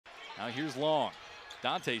Now here's Long.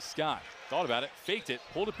 Dante Scott thought about it, faked it,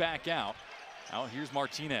 pulled it back out. Now here's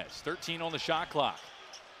Martinez, 13 on the shot clock.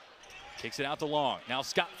 Kicks it out to Long. Now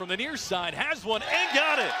Scott from the near side has one and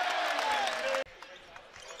got it.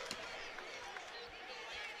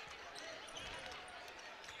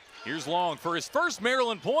 Here's Long for his first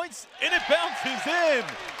Maryland points, and it bounces in.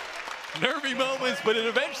 Nervy moments, but it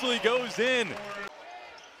eventually goes in.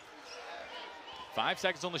 5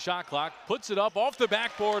 seconds on the shot clock, puts it up off the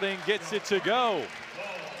backboard and gets it to go.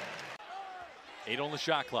 8 on the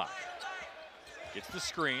shot clock. Gets the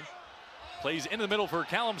screen, plays in the middle for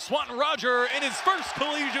Callum Swanton-Roger, and his first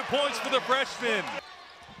collegiate points for the freshman.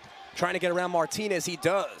 Trying to get around Martinez, he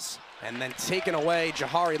does. And then taken away,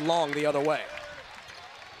 Jahari Long the other way.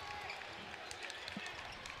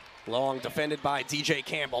 Long defended by DJ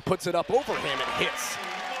Campbell, puts it up over him and hits.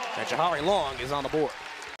 And Jahari Long is on the board.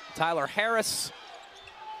 Tyler Harris,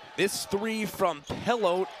 this three from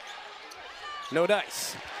Pelot, no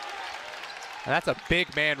dice. And that's a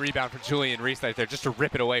big man rebound from Julian Reese right there, just to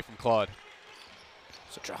rip it away from Claude.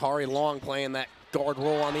 So Jahari Long playing that guard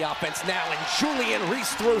role on the offense now, and Julian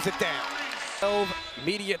Reese throws it down. 12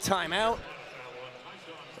 media timeout.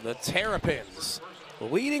 The Terrapins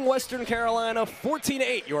leading Western Carolina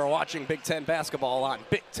 14-8. You are watching Big Ten basketball on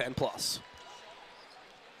Big Ten Plus.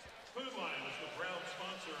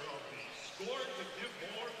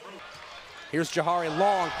 Here's Jahari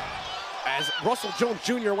Long as Russell Jones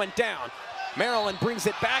Jr. went down. Maryland brings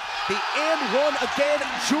it back. The and one again.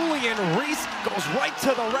 Julian Reese goes right to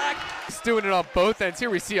the rack. He's doing it on both ends. Here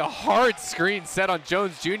we see a hard screen set on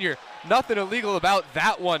Jones Jr. Nothing illegal about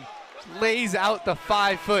that one. Lays out the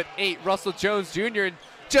 5'8" Russell Jones Jr. and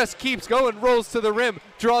just keeps going, rolls to the rim,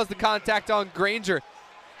 draws the contact on Granger.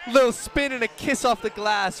 Little spin and a kiss off the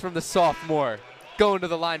glass from the sophomore. Going to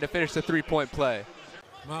the line to finish the three-point play.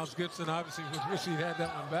 Miles Gibson obviously was wishing he had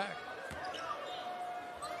that one back.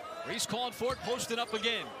 Reese calling for it, posted up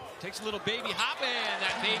again. Takes a little baby hop and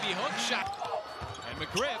that baby hook shot. And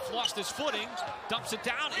McGriff lost his footing, dumps it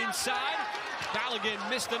down inside. Balogun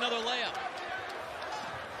missed another layup.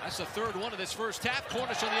 That's the third one of this first half.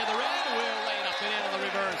 Cornish on the other end. Will lay it up and in on the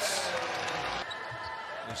reverse.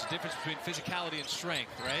 There's a difference between physicality and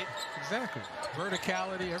strength, right? Exactly.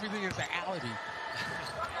 Verticality, everything is the ality.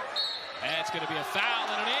 That's going to be a foul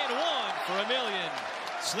and an and one for Emilian.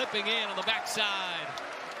 Slipping in on the backside.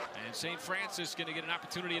 And St. Francis going to get an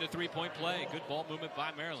opportunity at a three-point play. Good ball movement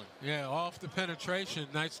by Maryland. Yeah, off the penetration.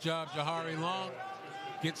 Nice job, Jahari Long.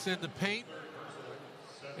 Gets in the paint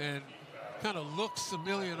and kind of looks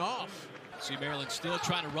Emilian off. See Maryland still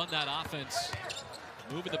trying to run that offense.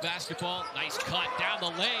 Moving the basketball. Nice cut down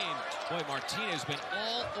the lane. Boy, Martinez has been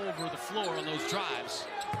all over the floor on those drives.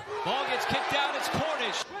 Ball gets kicked out. It's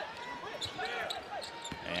Cornish.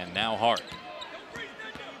 And now Hart.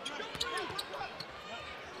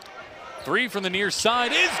 Three from the near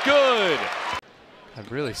side is good. And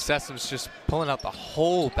really, Sessum's just pulling out the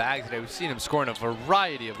whole bag today. We've seen him score in a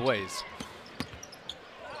variety of ways.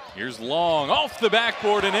 Here's Long off the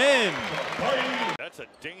backboard and in. That's a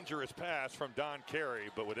dangerous pass from Don Carey,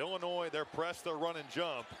 but with Illinois, their press, their run and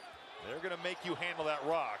jump, they're going to make you handle that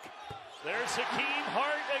rock. There's Hakeem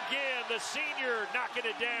Hart again, the senior knocking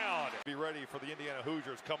it down. Be ready for the Indiana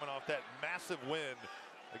Hoosiers coming off that massive win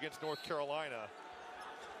against North Carolina.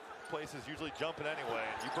 Place is usually jumping anyway,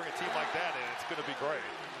 and you bring a team like that in, it's going to be great.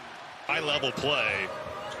 High-level play.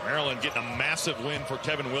 Maryland getting a massive win for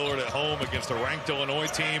Kevin Willard at home against a ranked Illinois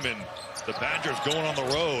team, and the Badgers going on the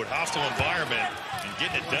road, hostile environment, and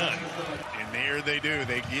getting it done. And there they do.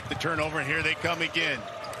 They get the turnover, and here they come again.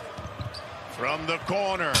 From the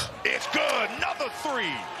corner. It's good. Another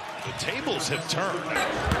three. The tables have turned.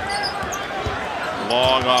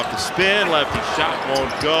 Long off the spin, lefty shot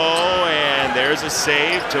won't go, and there's a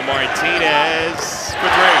save to Martinez for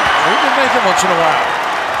three. We can make it once in a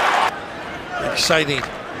while. Exciting.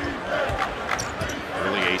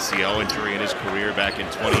 Early ACL injury in his career back in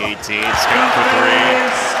 2018. Scott for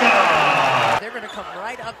three. They're going to come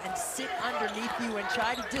right up and sit underneath you and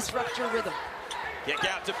try to disrupt your rhythm. Kick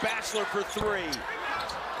out to Bachelor for three.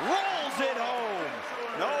 Rolls it home.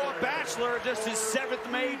 No, Bachelor, just his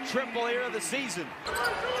 7th made triple here of the season.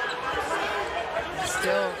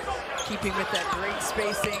 Still keeping with that great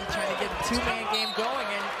spacing, trying to get the two-man game going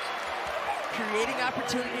and creating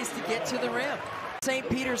opportunities to get to the rim. St.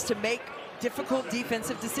 Peter's to make difficult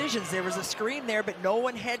defensive decisions. There was a screen there, but no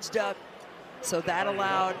one hedged up, so that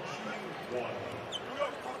allowed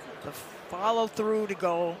the follow through to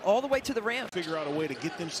go all the way to the rim. Figure out a way to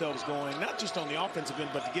get themselves going, not just on the offensive end,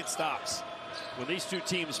 but to get stops. When these two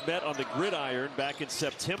teams met on the gridiron back in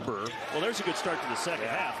September, well, there's a good start to the second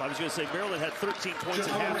half. I was going to say Maryland had 13 points at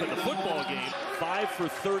half in the football game. 5 for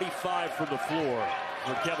 35 from the floor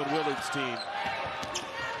for Kevin Willard's team.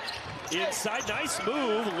 Inside, nice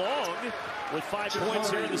move, Long with 5 points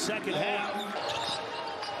here in the second half.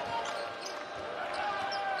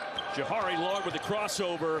 Jahari Long with the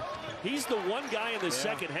crossover. He's the one guy in the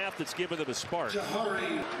second half that's given them a spark.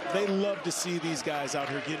 They love to see these guys out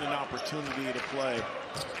here getting an opportunity to play.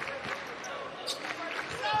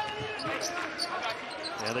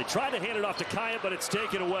 And they try to hand it off to Kaya, but it's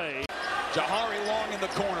taken away. Jahari Long in the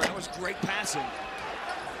corner. That was great passing.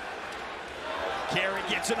 Carey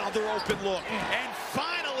gets another open look. And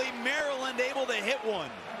finally, Maryland able to hit one.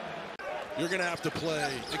 You're going to have to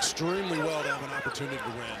play extremely well to have an opportunity to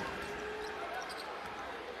win.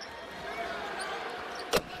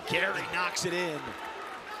 Carey knocks it in.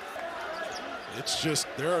 It's just,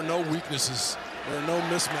 there are no weaknesses. There are no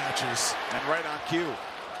mismatches. And right on cue.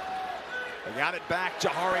 They got it back.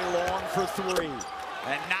 Jahari Long for 3.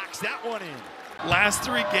 And knocks that one in. Last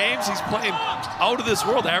 3 games, he's playing out of this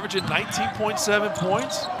world, averaging 19.7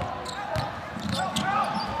 points.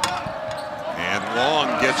 And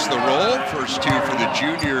Long gets the roll. First 2 for the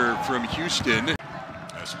junior from Houston.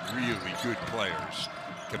 Has some really good players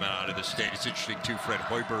coming out of the state. It's interesting, too, Fred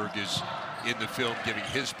Hoiberg is in the film giving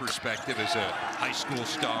his perspective as a high school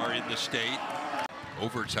star in the state.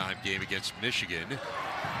 Overtime game against Michigan.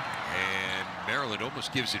 And Maryland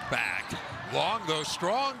almost gives it back. Long, though,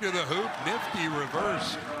 strong to the hoop. Nifty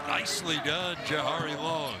reverse. Nicely done, Jahari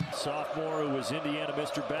Long. Sophomore who was Indiana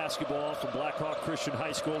Mr. Basketball from Blackhawk Christian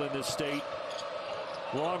High School in this state.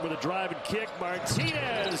 Long with a drive and kick.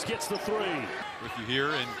 Martinez gets the 3. With you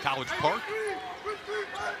here in College Park.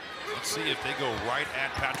 Let's see if they go right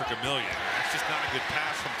at Patrick Emilion. That's just not a good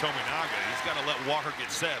pass from Tominaga. He's got to let Walker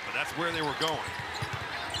get set, but that's where they were going.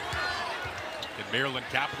 Can Maryland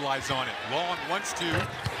capitalize on it? Long wants to.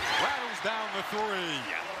 Rattles down the 3.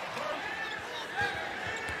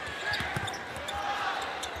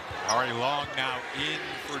 Jahari Long now in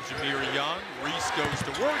for Jameer Young. Reese goes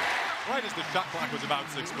to work right as the shot clock was about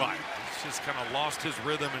 6 by. He's just kind of lost his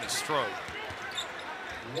rhythm and his stroke.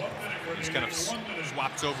 Just kind of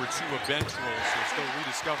swaps over to a bench role, so still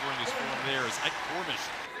rediscovering his form there is Ike Cormish.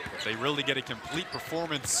 If they really get a complete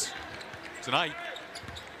performance tonight.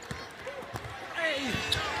 And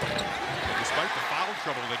despite the foul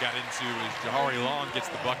trouble they got into, as Jahari Long gets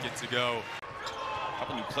the bucket to go. A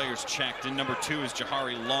couple new players checked in. Number 2 is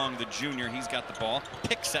Jahari Long, the junior. He's got the ball.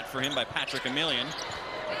 Pick set for him by Patrick Emilion.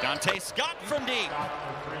 Dante Scott from deep.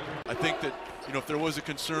 I think that, you know, if there was a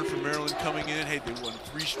concern for Maryland coming in, hey, they won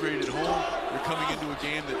 3 straight at home. They're coming into a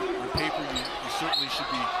game that on paper you certainly should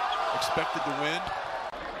be expected to win.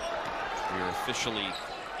 We are officially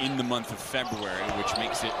in the month of February, which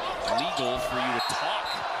makes it legal for you to talk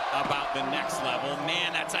about the next level.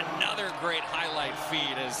 Man, that's another great highlight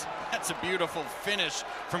feed. That's a beautiful finish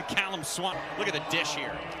from Callum Swan. Look at the dish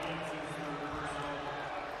here.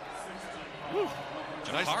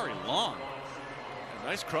 Jahari Long.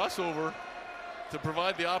 Nice crossover to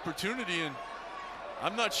provide the opportunity, and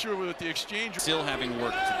I'm not sure what the exchange. Still having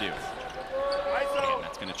work to do. And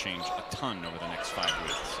that's going to change a ton over the next 5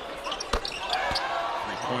 weeks.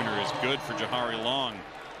 3-pointer is good for Jahari Long.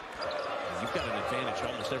 You've got an advantage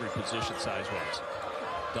almost every position size-wise.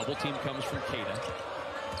 Double team comes from Cada.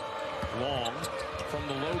 Long from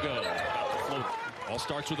the logo. Got the float. All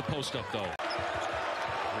starts with a post-up, though.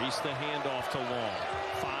 Reese the handoff to Long.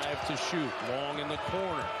 5 to shoot. Long in the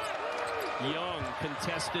corner. Young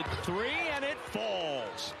contested 3, and it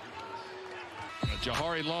falls.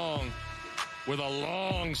 Jahari Long with a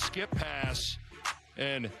long skip pass,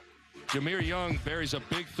 and Jameer Young buries a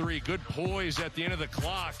big 3. Good poise at the end of the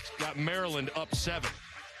clock. Got Maryland up 7.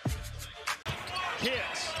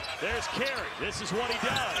 Kicks. There's Carey. This is what he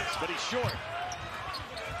does, but he's short.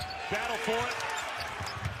 Battle for it.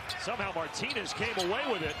 Somehow Martinez came away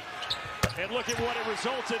with it. And look at what it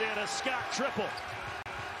resulted in, a Scott triple.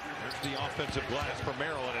 There's the offensive glass for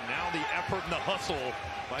Maryland, and now the effort and the hustle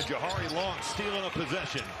by Jahari Long stealing a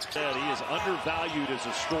possession. And he is undervalued as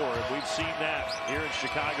a scorer, and we've seen that here in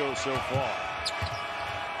Chicago so far.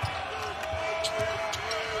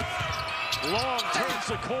 Long turns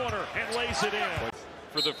the corner and lays it in.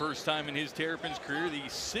 For the first time in his Terrapins career, the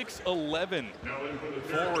 6'11"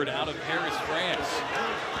 forward out of Paris, France.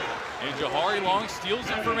 And Jahari Long steals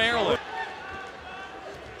it for Maryland.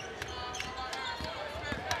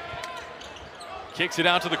 Kicks it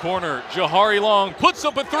out to the corner. Jahari Long puts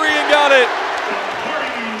up a 3 and got it.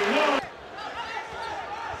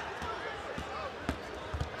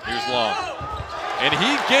 Here's Long. And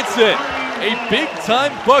he gets it. A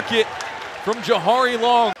big-time bucket from Jahari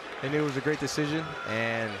Long. They knew it was a great decision,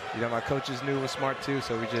 and my coaches knew it was smart too.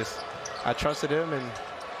 So I trusted him, and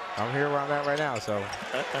I'm here where I'm at right now. So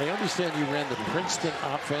I understand you ran the Princeton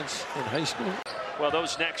offense in high school. Well,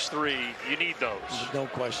 those next three, you need those. No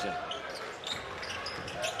question.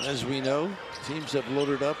 As we know, teams have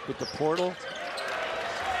loaded up with the portal.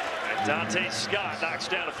 And Dante Scott knocks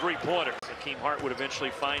down a three-pointer. Hakeem Hart would eventually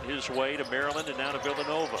find his way to Maryland and now to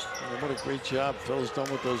Villanova. And what a great job Phil's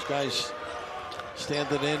done with those guys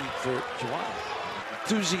standing in for Juwan.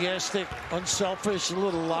 Enthusiastic, unselfish, a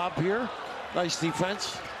little lob here. Nice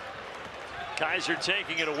defense. Kaiser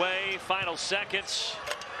taking it away, final seconds.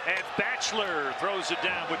 And Batchelor throws it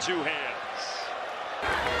down with two hands.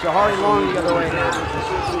 Jahari Long the other way now.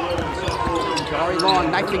 Jahari Long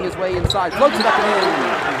knifing his way inside. Floats it up and in.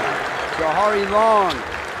 Jahari Long.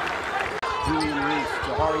 Julian Reese.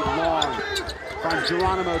 Jahari Long. Finds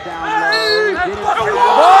Geronimo down low.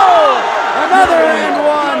 Oh! Another and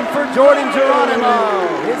one for Jordan Geronimo.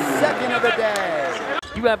 His second of the day.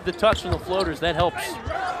 You have the touch from the floaters. That helps.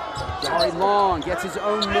 Jahari Long gets his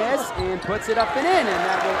own miss and puts it up and in, and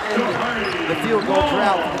that will end the field goal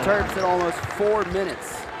drought for the Terps at almost 4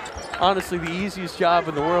 minutes. Honestly, the easiest job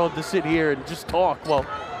in the world to sit here and just talk while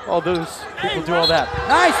all those people do all that.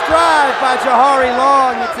 Nice drive by Jahari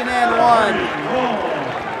Long. It's an and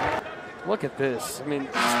one. Look at this. I mean,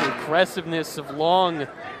 just the aggressiveness of Long.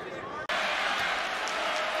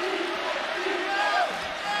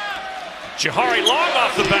 Jahari Long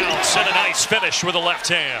off the bounce and a nice finish with the left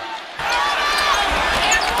hand.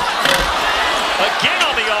 Again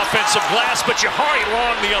on the offensive glass, but Jahari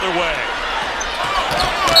Long the other way.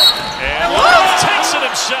 And Long takes it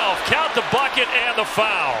himself. Count the bucket and the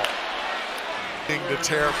foul. The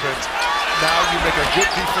Terrapins. Now you make a good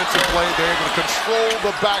defensive play. They're able to control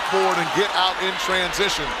the backboard and get out in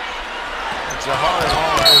transition. And Jahari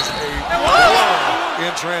Long is a blow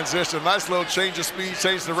in transition. Nice little change of speed,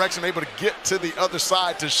 change direction, able to get to the other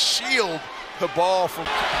side to shield the ball from.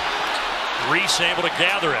 Reese able to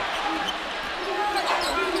gather it.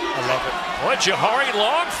 I love it. Boy, Jahari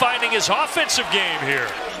Long finding his offensive game here.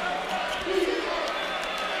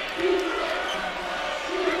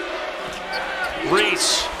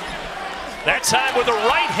 Reese, that time with a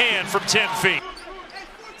right hand from 10 feet.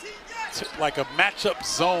 Like a matchup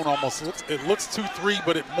zone almost. It looks 2-3,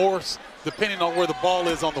 but it morphs depending on where the ball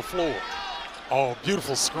is on the floor. Oh,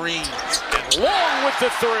 beautiful screen. And Long with the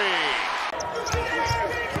three.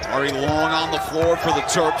 Jahari Long on the floor for the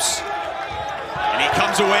Terps. And he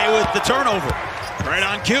comes away with the turnover. Right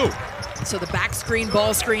on cue. So the back screen,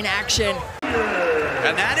 ball screen action.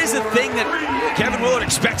 And that is the thing that Kevin Willard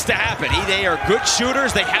expects to happen. They are good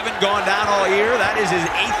shooters. They haven't gone down all year. That is his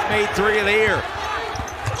 8th made three of the year.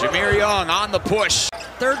 Jameer Young on the push.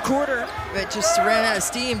 Third quarter, it just ran out of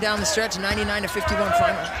steam down the stretch, 99-51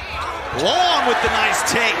 final. Long with the nice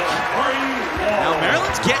take. Now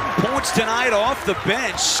Maryland's getting points tonight off the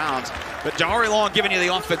bench. But Jahari Long giving you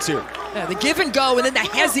the offense here. Yeah, the give and go, and then the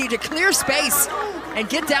hezzy to clear space and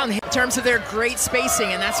get down in terms of their great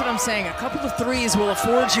spacing, and that's what I'm saying. A couple of threes will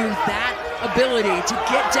afford you that ability to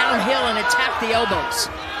get downhill and attack the elbows.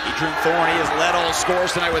 Adrian Thorne, he has led all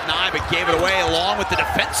scores tonight with 9, but gave it away along with the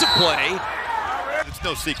defensive play. It's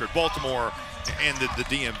no secret, Baltimore and the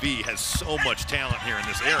DMV has so much talent here in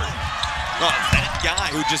this area. Oh, that guy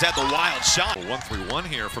who just had the wild shot. 1-3-1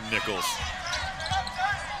 here from Nichols.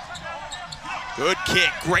 Good kick,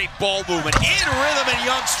 great ball movement, in rhythm, and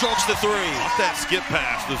Young strokes the three. Off that skip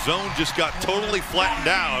pass, the zone just got totally flattened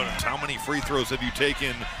out. How many free throws have you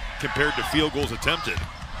taken compared to field goals attempted?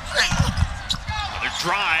 Another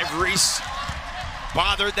drive, Reese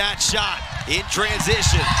bothered that shot in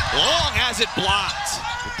transition. Long has it blocked.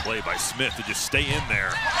 Good play by Smith to just stay in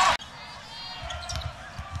there.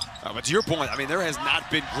 But to your point, I mean, there has not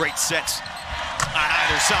been great sets on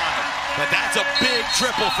either side. But that's a big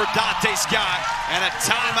triple for Dante Scott, and a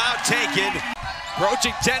timeout taken.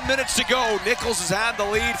 Approaching 10 minutes to go. Nichols has had the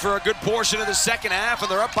lead for a good portion of the second half,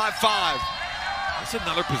 and they're up by 5. That's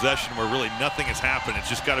another possession where really nothing has happened. It's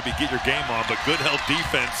just got to be get your game on, but good help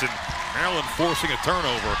defense, and Maryland forcing a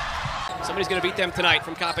turnover. Somebody's going to beat them tonight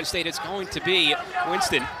from Coppin State. It's going to be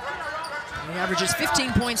Winston. He averages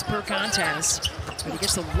 15 points per contest, but he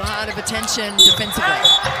gets a lot of attention defensively.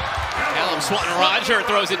 Callum Swanton-Roger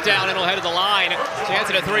throws it down and will head to the line. Chance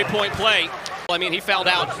at a three-point play. I mean, he fouled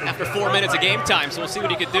out after 4 minutes of game time, so we'll see what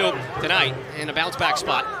he could do tonight in a bounce-back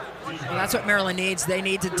spot. Well, that's what Maryland needs. They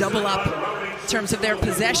need to double up in terms of their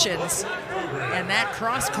possessions. And that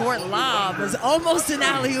cross-court lob was almost an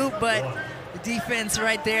alley-oop, but the defense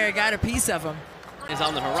right there got a piece of him. is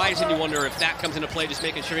on the horizon. You wonder if that comes into play, just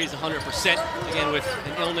making sure he's 100%. Again, with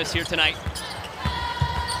an illness here tonight.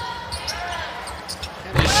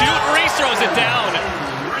 And the shoot, Reese throws it down.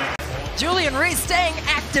 Julian Reese staying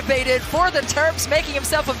activated for the Terps, making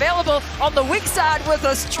himself available on the weak side with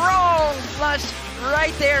a strong flush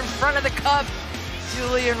right there in front of the cup.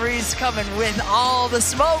 Julian Reese coming with all the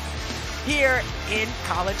smoke here in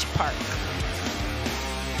College Park.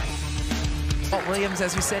 Walt Williams,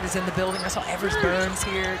 as we said, is in the building. I saw Evers Burns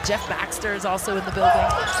here. Jeff Baxter is also in the building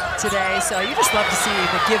today. So you just love to see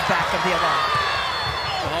the give back of the alum.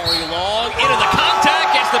 Jahari Long into the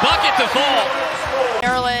contact, gets the bucket to fall.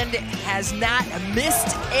 Maryland has not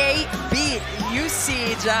missed a beat. You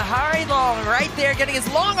see Jahari Long right there getting his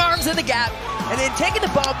long arms in the gap and then taking the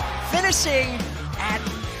bump, finishing at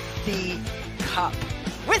the cup.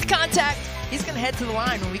 With contact, he's going to head to the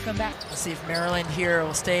line when we come back. We'll see if Maryland here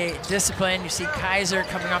will stay disciplined. You see Kaiser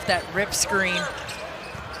coming off that rip screen,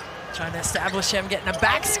 trying to establish him, getting a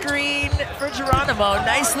back screen for Geronimo.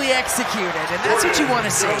 Nicely executed, and that's what you want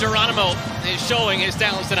to see. Geronimo is showing his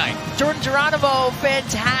talents tonight. Jordan Geronimo,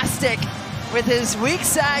 fantastic with his weak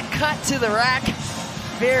side cut to the rack.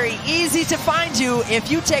 Very easy to find you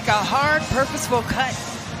if you take a hard, purposeful cut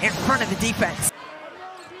in front of the defense.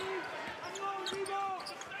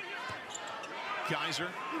 Kaiser,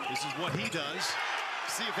 this is what he does.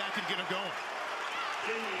 See if that can get him going.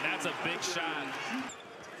 That's a big shot.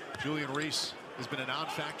 Julian Reese has been a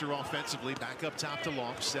non-factor offensively. Back up top to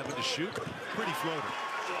Long, 7 to shoot. Pretty floater.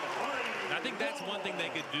 I think that's one thing they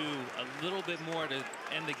could do a little bit more to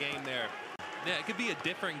end the game there. Yeah, it could be a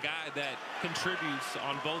different guy that contributes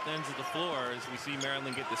on both ends of the floor as we see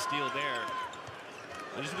Maryland get the steal there.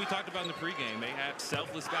 And as we talked about in the pregame, they have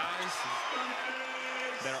selfless guys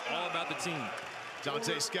that are all about the team.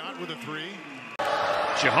 Dante Scott with a 3.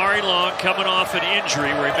 Jahari Long coming off an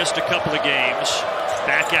injury where he missed a couple of games.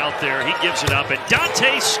 Back out there, he gives it up, and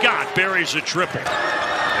Dante Scott buries a triple.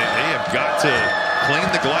 And they have got to clean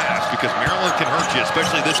the glass because Maryland can hurt you,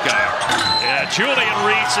 especially this guy. Yeah, Julian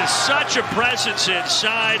Reese is such a presence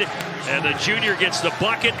inside, and the junior gets the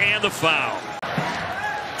bucket and the foul.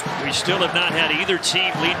 We still have not had either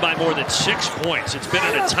team lead by more than 6 points. It's been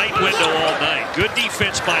in a tight window all night. Good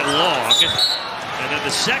defense by Long. And then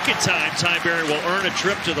the second time, Tyberry will earn a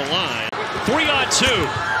trip to the line. 3-on-2.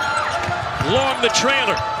 Long the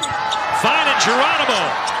trailer. Finding Geronimo.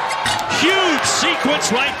 Huge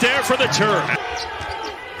sequence right there for the Terps.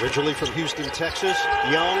 Originally from Houston, Texas.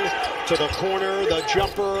 Young to the corner. The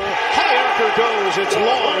jumper. High archer goes. It's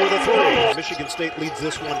Long with a 3. Michigan State leads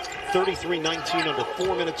this one 33-19 under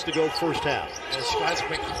 4 minutes to go first half. And Scott's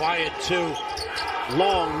been quiet too.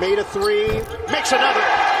 Long made a 3. Makes another.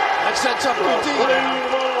 That sets up the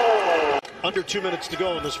D. Under 2 minutes to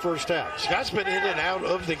go in this first half. Scott's been in and out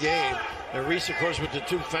of the game. And Reese, of course, with the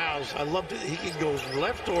 2 fouls. I love that he can go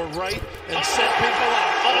left or right and set people up.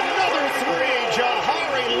 Another 3,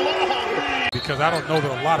 Jahari Long. Because I don't know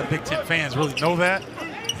that a lot of Big Ten fans really know that,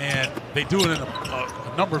 and they do it in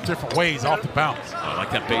a number of different ways off the bounce. I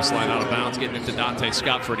like that baseline out of bounds, getting into Dante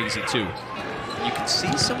Scott for an easy 2. You can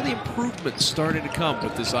see some of the improvements starting to come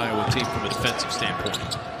with this Iowa team from a defensive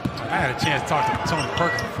standpoint. I had a chance to talk to Tony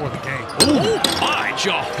Perkins before the game. Oh my,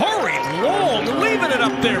 Jahari Long leaving it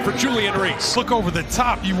up there for Julian Reese. Look over the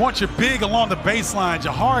top. You want your big along the baseline.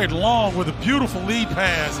 Jahari Long with a beautiful lead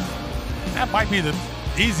pass. That might be the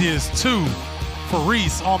easiest 2 for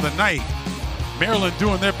Reese on the night. Maryland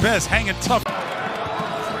doing their best, hanging tough.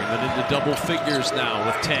 Freeman into double figures now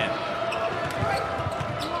with 10.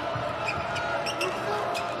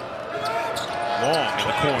 Long in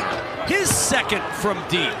the corner. His second from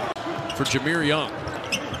deep for Jameer Young.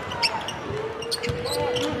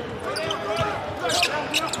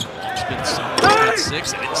 It's been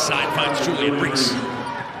 6, and inside finds Julian Reese.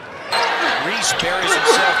 Reese buries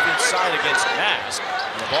himself inside against Mask.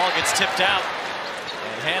 The ball gets tipped out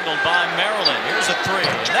and handled by Maryland. Here's a 3,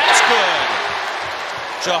 and that's good.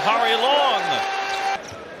 Jahari Long.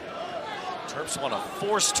 Terps want to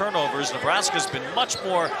force turnovers. Nebraska's been much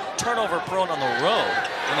more turnover prone on the road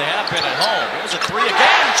than they have been at home. Here's a 3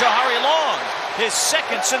 again. Jahari Long, his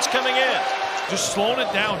second since coming in. Just slowing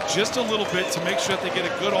it down just a little bit to make sure that they get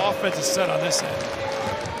a good offensive set on this end.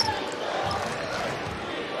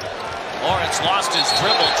 Lawrence lost his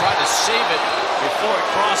dribble, tried to save it before it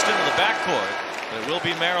crossed into the backcourt. But it will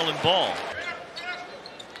be Maryland ball.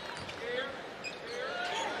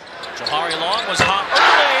 Jahari Long was hot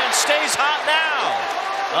early and stays hot now.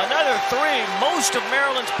 Another 3. Most of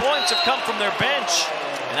Maryland's points have come from their bench.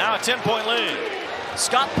 And now a 10-point lead.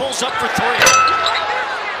 Scott pulls up for 3.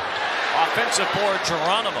 Offensive board,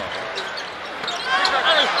 Geronimo.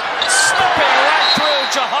 Slipping right through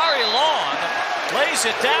Jahari Long. Lays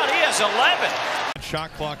it down. He has 11.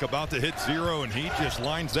 Shot clock about to hit 0, and he just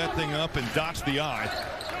lines that thing up and dots the I.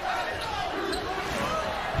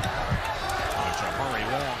 Jahari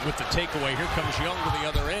Long with the takeaway. Here comes Young to the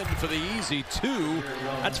other end for the easy 2.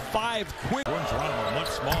 That's 5 quick. Geronimo much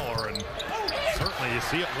smaller, and certainly you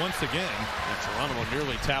see it once again. And Geronimo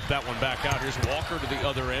nearly tapped that one back out. Here's Walker to the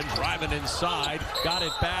other end, driving inside. Got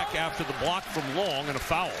it back after the block from Long and a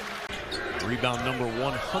foul. Rebound number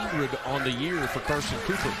 100 on the year for Carson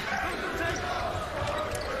Cooper.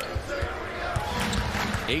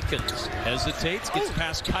 Akins hesitates, gets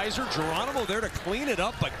past Kaiser. Geronimo there to clean it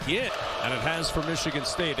up again. And it has for Michigan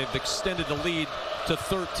State. They've extended the lead to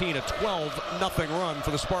 13, a 12-0 run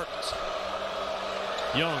for the Spartans.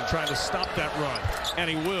 Young trying to stop that run, and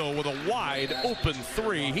he will with a wide open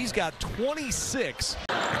 3. He's got 26.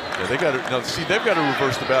 Yeah, they got to now see. They've got to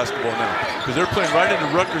reverse the basketball now because they're playing right into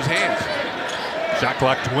Rutgers' hands. Shot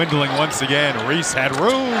clock dwindling once again. Reese had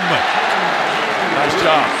room. Nice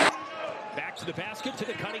job. Back to the basket to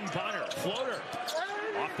the cutting Bonner. Floater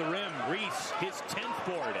off the rim. Reese, his 10th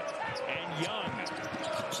board. And Young.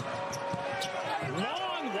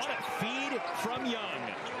 Long, what a feed from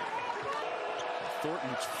Young.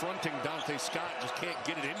 Thornton's fronting Dante Scott. Just can't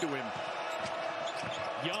get it into him.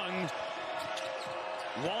 Young.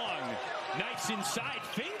 Long. Nice inside.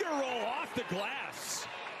 Finger roll off the glass.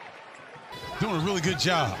 Doing a really good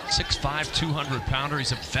job. 6'5", 200-pounder.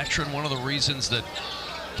 He's a veteran. One of the reasons that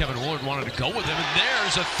Kevin Willard wanted to go with him. And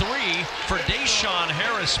there's a 3 for Deshaun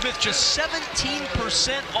Harris-Smith. Just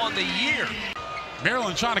 17% on the year.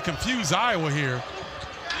 Maryland trying to confuse Iowa here.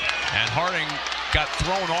 And Harding got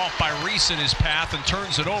thrown off by Reese in his path and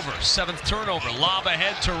turns it over. 7th turnover. Lob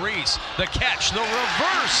ahead to Reese. The catch, the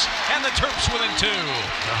reverse, and the Terps within 2.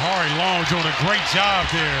 Jahari Long doing a great job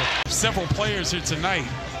there. Several players here tonight.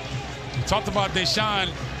 We talked about Deshaun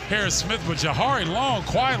Harris-Smith, but Jahari Long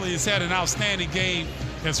quietly has had an outstanding game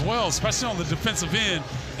as well, especially on the defensive end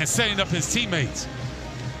and setting up his teammates.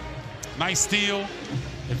 Nice steal,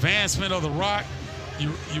 advancement of the rock.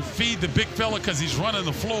 You feed the big fella because he's running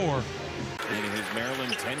the floor. In his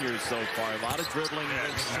Maryland tenure so far, a lot of dribbling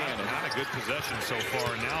against Shannon. Not a good possession so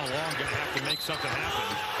far. Now Long going to have to make something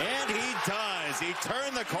happen. And he does. He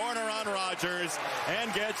turned the corner on Rogers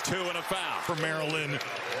and gets 2 and a foul. For Maryland,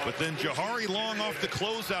 but then Jahari Long off the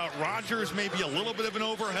closeout. Rogers maybe a little bit of an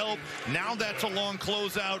overhelp. Now that's a long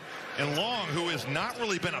closeout. And Long, who has not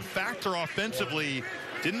really been a factor offensively,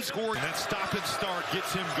 didn't score. And that stop and start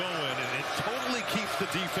gets him going, and it totally keeps the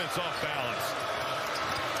defense off balance.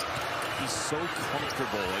 He's so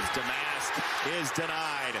comfortable as Damask is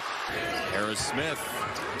denied. Harris-Smith.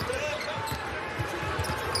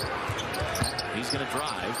 He's going to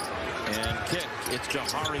drive and kick. It's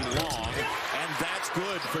Jahari Long, and that's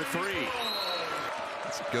good for 3.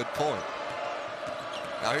 That's a good point.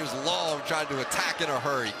 Now here's Long trying to attack in a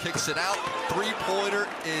hurry. Kicks it out. 3-pointer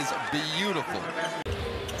is beautiful.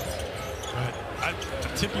 I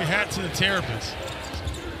tip your hat to the Terrapins.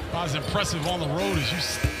 Not as impressive on the road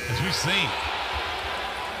as we've seen.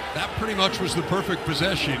 That pretty much was the perfect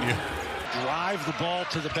possession. You drive the ball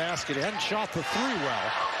to the basket and shot the 3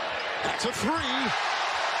 well. That's a 3.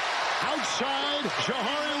 Outside,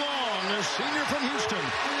 Jahari Long, a senior from Houston.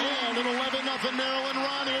 And an 11-0 Maryland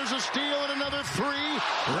run. Here's a steal and another 3.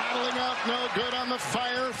 Rattling out, no good on the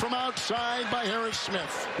fire from outside by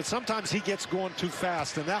Harris-Smith. But sometimes he gets going too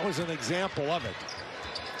fast, and that was an example of it.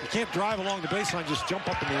 You can't drive along the baseline, just jump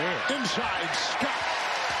up in the air. Inside, Scott.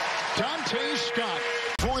 Dante Scott.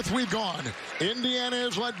 4th week on. Indiana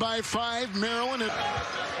is led by 5. Maryland.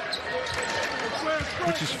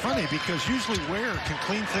 Which is funny because usually Ware can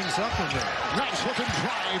clean things up in there. Nice looking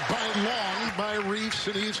drive by Long by Reese,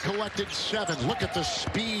 and he's collected 7. Look at the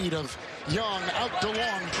speed of Young. Out to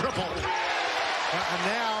Long, triple. And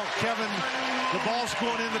now, Kevin, the ball's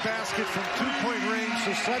going in the basket from 2-point range,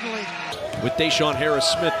 so suddenly... With Deshaun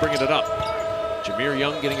Harris-Smith bringing it up. Jameer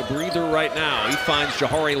Young getting a breather right now. He finds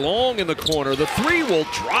Jahari Long in the corner. The 3 will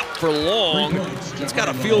drop for Long. It's got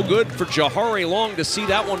to feel good for Jahari Long to see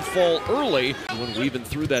that one fall early. When weaving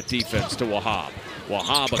through that defense to Wahab.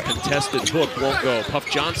 Wahab, a contested hook, won't go. Puff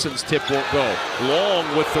Johnson's tip won't go.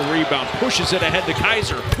 Long with the rebound, pushes it ahead to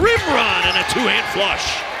Kaiser. Rim run and a 2-hand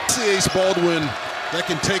flush. Ace Baldwin that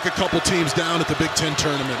can take a couple teams down at the Big Ten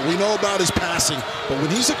tournament. We know about his passing, but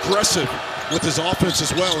when he's aggressive with his offense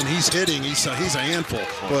as well and he's hitting, he's a handful.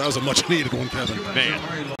 Well, that was a much needed one, Kevin. Man.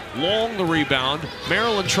 Long the rebound.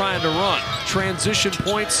 Maryland trying to run. Transition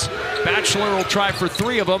points. Batchelor will try for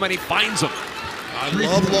 3 of them, and he finds them. I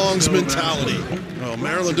love Long's mentality. Well,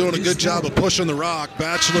 Maryland doing a good job of pushing the rock.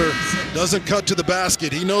 Batchelor doesn't cut to the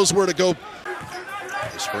basket. He knows where to go.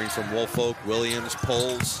 The screen from Woolfolk. Williams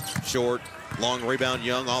pulls short. Long rebound.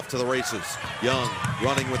 Young off to the races. Young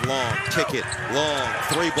running with Long. Kick it. Long.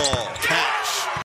 3 ball. Tap.